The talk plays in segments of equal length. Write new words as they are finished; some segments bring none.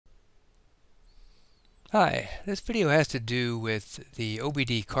Hi, this video has to do with the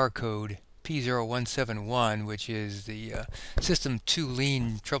OBD car code P0171, which is the System 2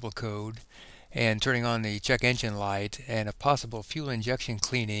 lean trouble code, and turning on the check engine light and a possible fuel injection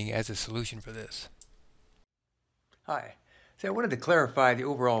cleaning as a solution for this. Hi. So I wanted to clarify the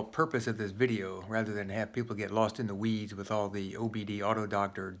overall purpose of this video rather than have people get lost in the weeds with all the OBD Auto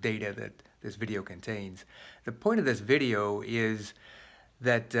Doctor data that this video contains. The point of this video is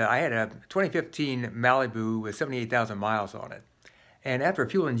that I had a 2015 Malibu with 78,000 miles on it. And after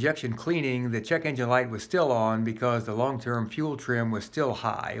fuel injection cleaning, the check engine light was still on because the long-term fuel trim was still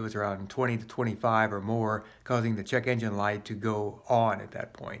high. It was around 20 to 25 or more, causing the check engine light to go on at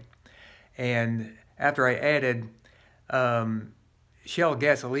that point. And after I added Shell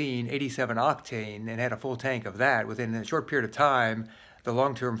gasoline, 87 octane, and had a full tank of that, within a short period of time, the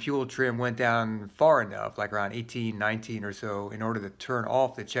long-term fuel trim went down far enough, like around 18, 19 or so, in order to turn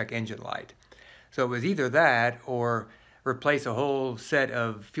off the check engine light. So it was either that or replace a whole set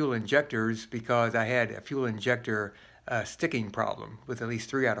of fuel injectors, because I had a fuel injector sticking problem with at least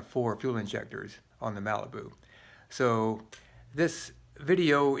 3 out of 4 fuel injectors on the Malibu. So this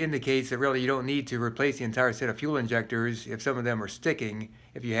video indicates that really you don't need to replace the entire set of fuel injectors if some of them are sticking.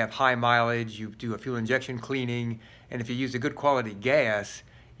 If you have high mileage, you do a fuel injection cleaning, and if you use a good quality gas,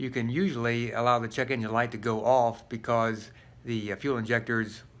 you can usually allow the check engine light to go off because the fuel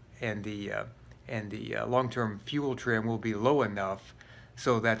injectors and the long-term fuel trim will be low enough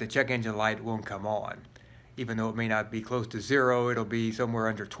so that the check engine light won't come on. Even though it may not be close to 0, it'll be somewhere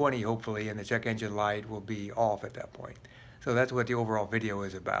under 20 hopefully, and the check engine light will be off at that point. So that's what the overall video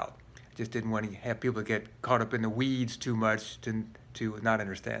is about. I just didn't want to have people get caught up in the weeds too much to not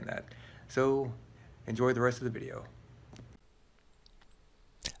understand that. So enjoy the rest of the video.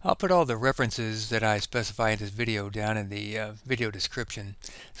 I'll put all the references that I specify in this video down in the video description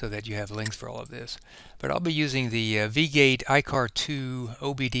so that you have links for all of this. But I'll be using the Vgate iCar2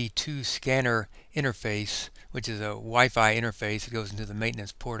 OBD2 Scanner interface, which is a Wi-Fi interface that goes into the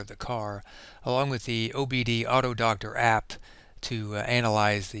maintenance port of the car, along with the OBD Auto Doctor app to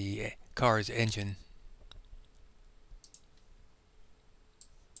analyze the car's engine.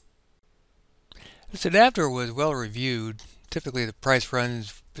 This adapter was well reviewed. Typically the price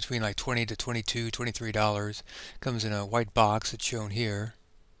runs between like $20 to $22, $23. Comes in a white box that's shown here.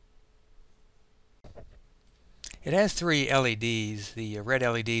 It has 3 LEDs. The red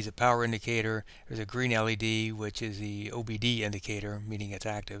LED is a power indicator. There's a green LED, which is the OBD indicator, meaning it's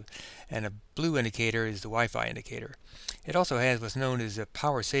active. And a blue indicator is the Wi-Fi indicator. It also has what's known as a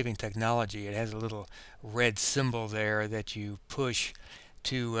power saving technology. It has a little red symbol there that you push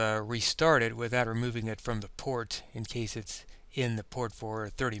to restart it without removing it from the port in case it's in the port for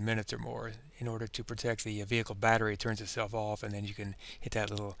 30 minutes or more. In order to protect the vehicle battery, it turns itself off, and then you can hit that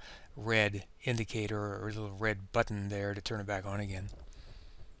little red indicator or little red button there to turn it back on again.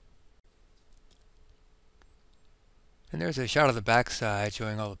 And there's a shot of the back side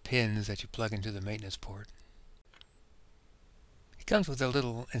showing all the pins that you plug into the maintenance port. It comes with a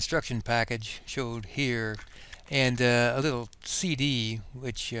little instruction package showed here, and a little CD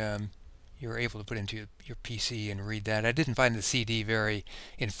which you're able to put into your PC and read that. I didn't find the CD very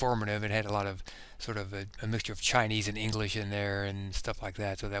informative. It had a lot of sort of a mixture of Chinese and English in there and stuff like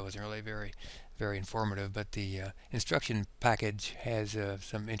that, so that wasn't really very informative. But the instruction package has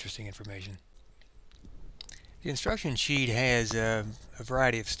some interesting information. The instruction sheet has a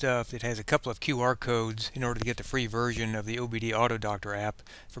variety of stuff. It has a couple of QR codes in order to get the free version of the OBD Auto Doctor app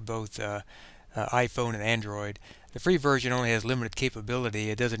for both iPhone and Android. The free version only has limited capability.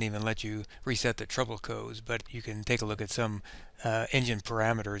 It doesn't even let you reset the trouble codes, but you can take a look at some engine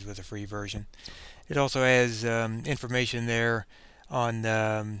parameters with the free version. It also has information there on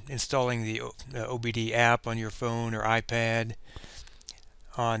installing the OBD app on your phone or iPad,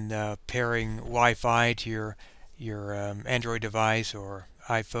 on pairing Wi-Fi to your Android device or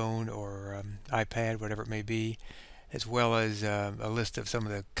iPhone or iPad, whatever it may be, as well as a list of some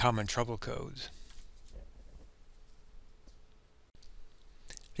of the common trouble codes.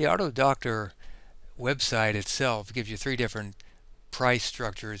 The Auto Doctor website itself gives you 3 different price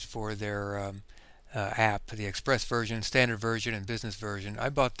structures for their app: the Express version, Standard version, and Business version. I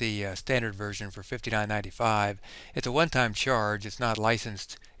bought the Standard version for $59.95. It's a one-time charge. It's not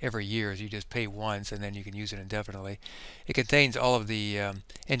licensed every year, so you just pay once and then you can use it indefinitely. It contains all of the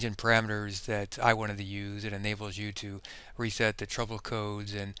engine parameters that I wanted to use. It enables you to reset the trouble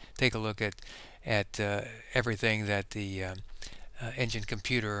codes and take a look at everything that the engine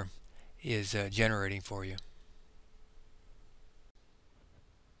computer is generating for you.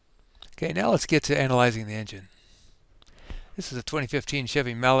 Okay, now let's get to analyzing the engine. This is a 2015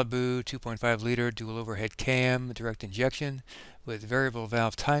 Chevy Malibu 2.5 liter dual overhead cam direct injection with variable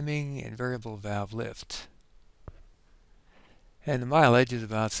valve timing and variable valve lift. And the mileage is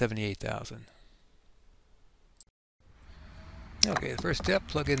about 78,000. Okay, the first step,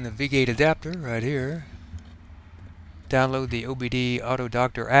 plug in the Vgate adapter right here. Download the OBD Auto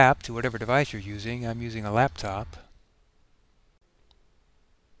Doctor app to whatever device you're using. I'm using a laptop.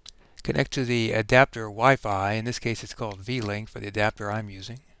 Connect to the adapter Wi-Fi. In this case, it's called V-Link for the adapter I'm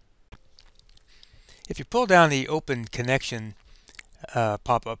using. If you pull down the open connection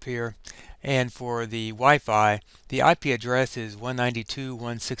pop-up here, and for the Wi-Fi, the IP address is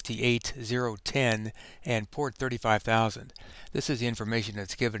 192.168.0.10 and port 35,000. This is the information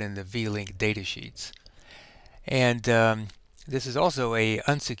that's given in the V-Link datasheets. And this is also a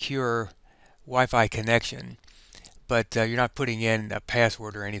unsecure Wi-Fi connection, but you're not putting in a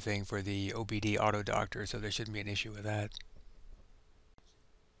password or anything for the OBD Auto Doctor, so there shouldn't be an issue with that.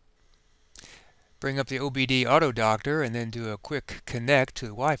 Bring up the OBD Auto Doctor and then do a quick connect to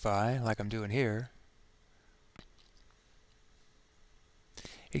the Wi-Fi like I'm doing here.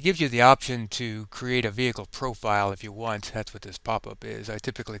 It gives you the option to create a vehicle profile if you want. That's what this pop-up is. I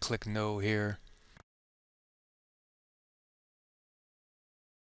typically click no here.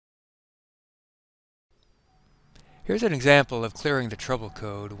 Here's an example of clearing the trouble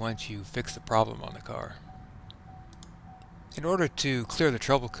code once you fix the problem on the car. In order to clear the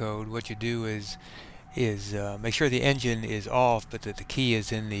trouble code, what you do is make sure the engine is off but that the key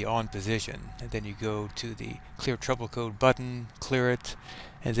is in the on position. And then you go to the clear trouble code button, clear it,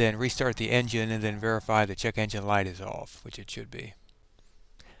 and then restart the engine and then verify the check engine light is off, which it should be.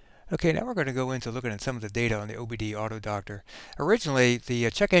 Okay, now we're going to go into looking at some of the data on the OBD Auto Doctor. Originally, the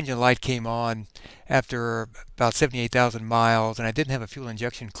check engine light came on after about 78,000 miles, and I didn't have a fuel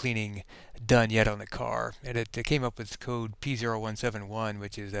injection cleaning done yet on the car. And it came up with code P0171,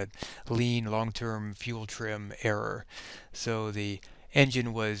 which is that lean long-term fuel trim error. So the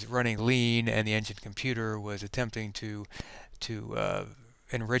engine was running lean, and the engine computer was attempting to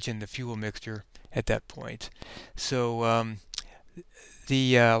enrich in the fuel mixture at that point. So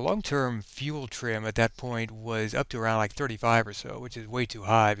the long-term fuel trim at that point was up to around like 35 or so, which is way too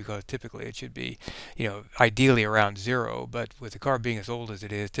high because typically it should be, ideally around 0. But with the car being as old as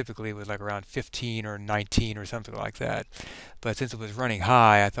it is, typically it was like around 15 or 19 or something like that. But since it was running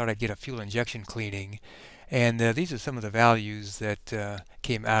high, I thought I'd get a fuel injection cleaning. And these are some of the values that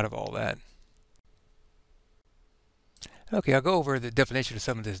came out of all that. Okay, I'll go over the definition of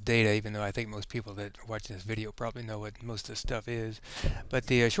some of this data, even though I think most people that are watching this video probably know what most of this stuff is. But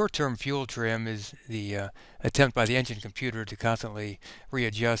the short-term fuel trim is the attempt by the engine computer to constantly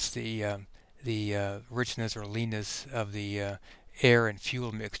readjust the richness or leanness of the air and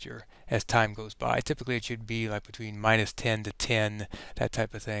fuel mixture as time goes by. Typically it should be like between -10 to 10, that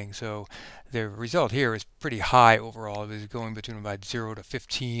type of thing. So the result here is pretty high overall. It was going between about 0 to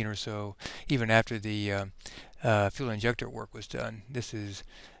 15 or so, even after the fuel injector work was done. This is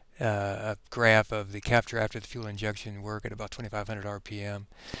a graph of the capture after the fuel injection work at about 2,500 RPM.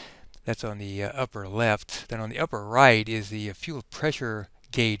 That's on the upper left. Then on the upper right is the fuel pressure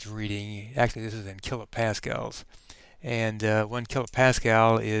gauge reading. Actually, this is in kilopascals. And 1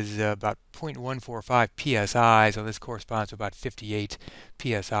 kilopascal is about 0.145 psi, so this corresponds to about 58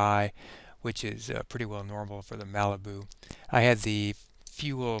 psi, which is pretty well normal for the Malibu. I had the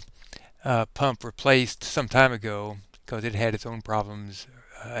fuel pump replaced some time ago because it had its own problems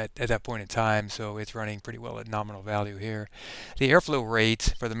at that point in time, so it's running pretty well at nominal value here. The airflow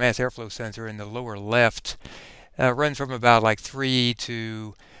rate for the mass airflow sensor in the lower left runs from about like 3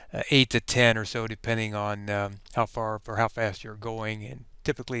 to 8 to 10 or so, depending on how far or how fast you're going. And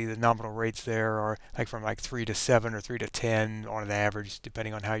typically the nominal rates there are like from like 3 to 7 or 3 to 10 on an average,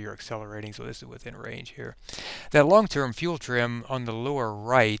 depending on how you're accelerating. So this is within range here. That long-term fuel trim on the lower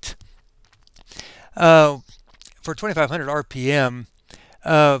right, for 2,500 RPM,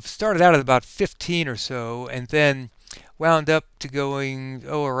 started out at about 15 or so, and then wound up to going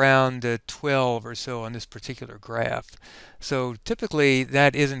around 12 or so on this particular graph. So typically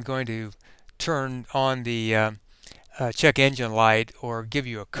that isn't going to turn on the check engine light or give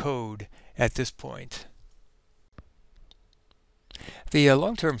you a code at this point. The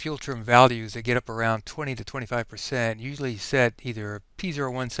long-term fuel trim values that get up around 20 to 25% usually set either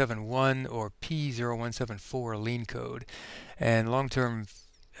P0171 or P0174 lean code, and long-term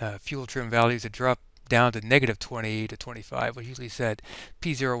fuel trim values that drop down to -20 to 25 will usually set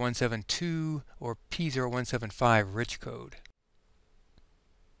P0172 or P0175 rich code.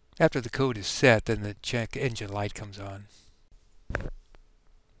 After the code is set, then the check engine light comes on.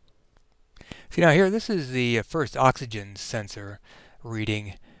 See now here, this is the first oxygen sensor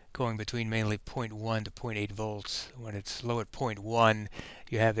reading going between mainly 0.1 to 0.8 volts. When it's low at 0.1,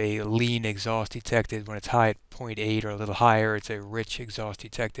 you have a lean exhaust detected. When it's high at 0.8 or a little higher, it's a rich exhaust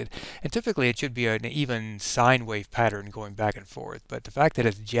detected. And typically it should be an even sine wave pattern going back and forth. But the fact that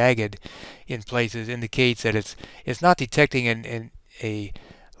it's jagged in places indicates that it's not detecting a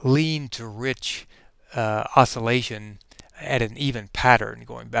lean to rich oscillation at an even pattern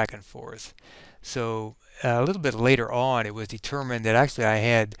going back and forth. So a little bit later on, it was determined that actually I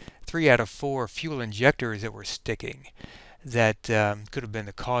had 3 out of 4 fuel injectors that were sticking. That could have been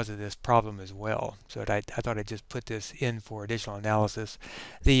the cause of this problem as well. So I thought I'd just put this in for additional analysis.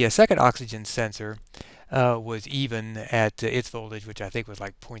 The second oxygen sensor was even at its voltage, which I think was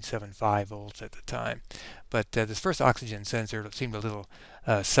like 0.75 volts at the time. But this first oxygen sensor seemed a little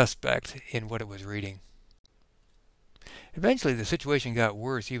suspect in what it was reading. Eventually the situation got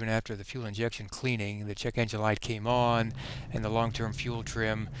worse even after the fuel injection cleaning. The check engine light came on and the long-term fuel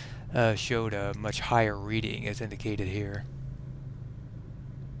trim showed a much higher reading as indicated here.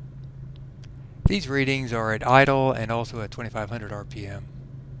 These readings are at idle and also at 2500 RPM.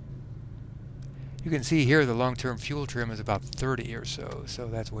 You can see here the long-term fuel trim is about 30 or so, so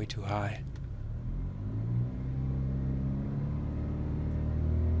that's way too high.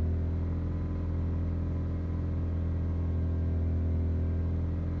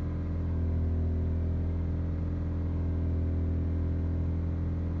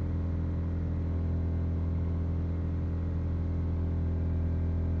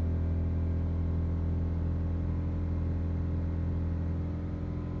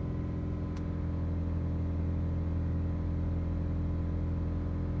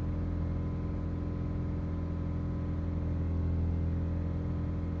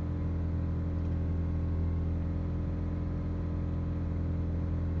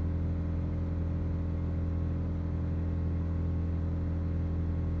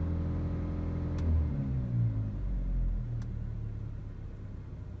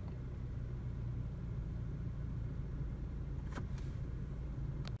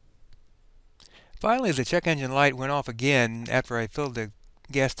 Finally, the check engine light went off again after I filled the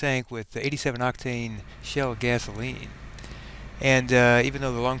gas tank with 87 octane Shell gasoline. And even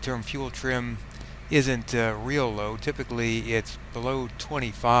though the long-term fuel trim isn't real low, typically it's below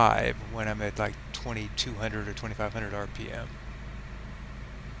 25 when I'm at like 2200 or 2500 RPM.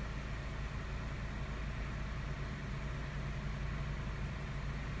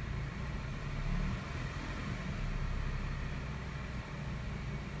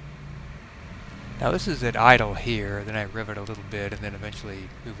 Now this is at idle here, then I rev it a little bit and then eventually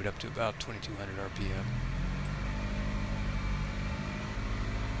move it up to about 2200 RPM.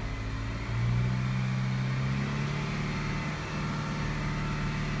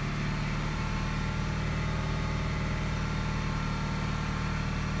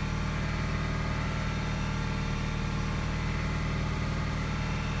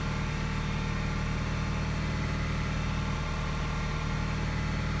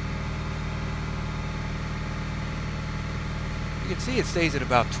 You can see it stays at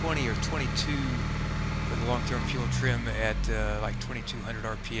about 20 or 22 for the long-term fuel trim at like 2200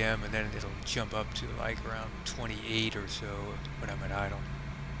 RPM, and then it'll jump up to like around 28 or so when I'm at idle.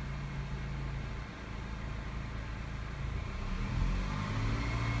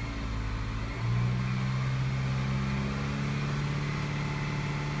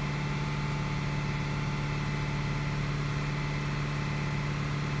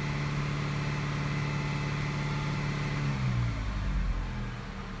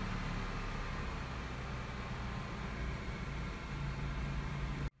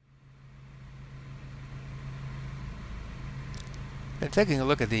 And taking a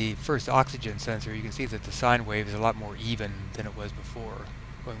look at the first oxygen sensor, you can see that the sine wave is a lot more even than it was before,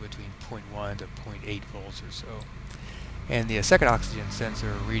 going between 0.1 to 0.8 volts or so. And the second oxygen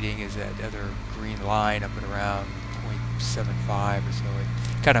sensor reading is that other green line up at around 0.75 or so.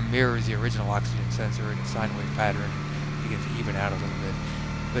 It kind of mirrors the original oxygen sensor in its sine wave pattern. It begins to even out a little bit.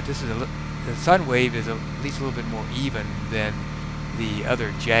 But this is the sine wave is at least a little bit more even than the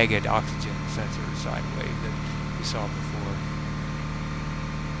other jagged oxygen sensor sine wave that we saw before.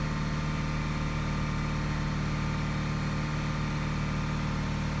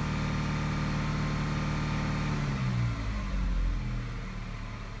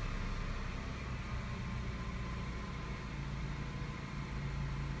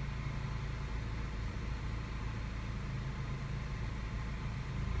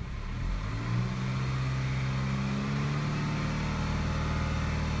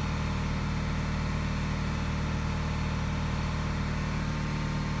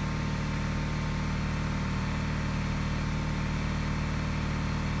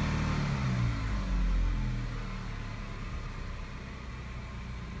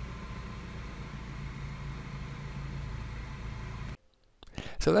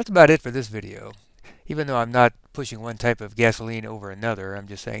 So that's about it for this video. Even though I'm not pushing one type of gasoline over another, I'm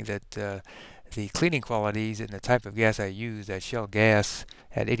just saying that the cleaning qualities and the type of gas I use, that Shell gas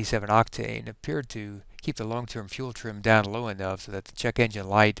at 87 octane, appeared to keep the long-term fuel trim down low enough so that the check engine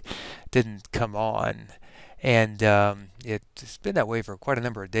light didn't come on. And it's been that way for quite a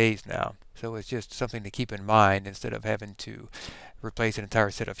number of days now. So it's just something to keep in mind instead of having to replace an entire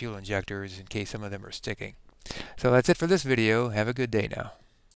set of fuel injectors in case some of them are sticking. So that's it for this video. Have a good day now.